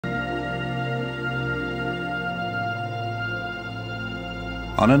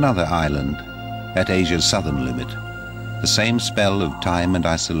On another island, at Asia's southern limit, the same spell of time and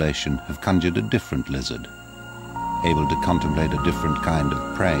isolation have conjured a different lizard, able to contemplate a different kind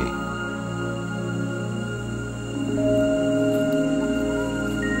of prey.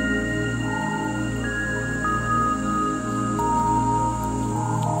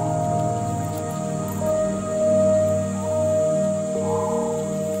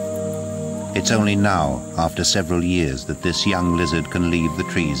 It's only now, after several years, that this young lizard can leave the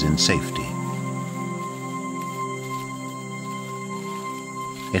trees in safety.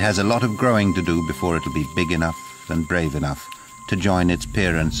 It has a lot of growing to do before it'll be big enough and brave enough to join its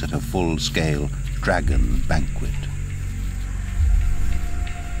parents at a full-scale dragon banquet.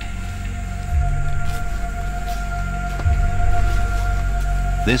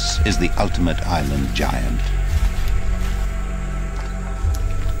 This is the ultimate island giant,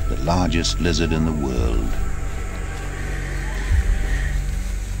 the largest lizard in the world.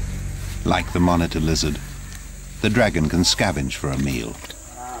 Like the monitor lizard, the dragon can scavenge for a meal.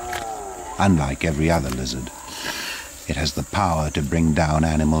 Unlike every other lizard, it has the power to bring down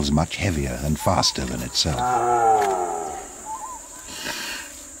animals much heavier and faster than itself.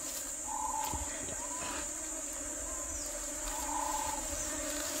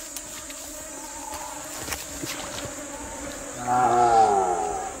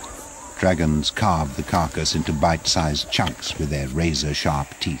 Dragons carve the carcass into bite-sized chunks with their razor-sharp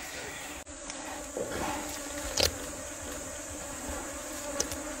teeth.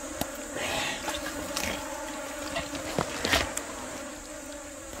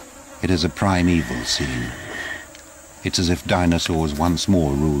 It is a primeval scene. It's as if dinosaurs once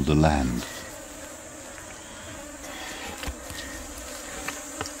more ruled the land.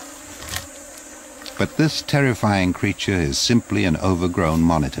 But this terrifying creature is simply an overgrown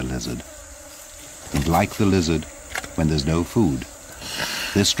monitor lizard. And like the lizard, when there's no food,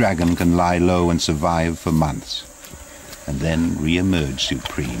 this dragon can lie low and survive for months, and then re-emerge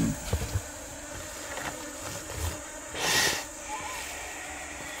supreme.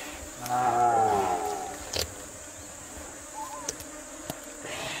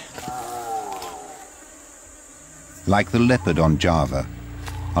 Like the leopard on Java,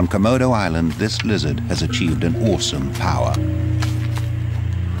 on Komodo Island, this lizard has achieved an awesome power.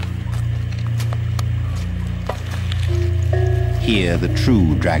 Here, the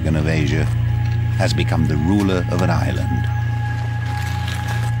true dragon of Asia has become the ruler of an island.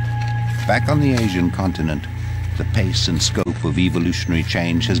 Back on the Asian continent, the pace and scope of evolutionary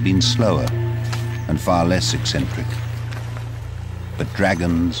change has been slower and far less eccentric. But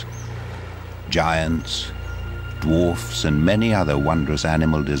dragons, giants, dwarfs, and many other wondrous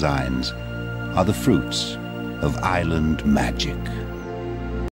animal designs are the fruits of island magic.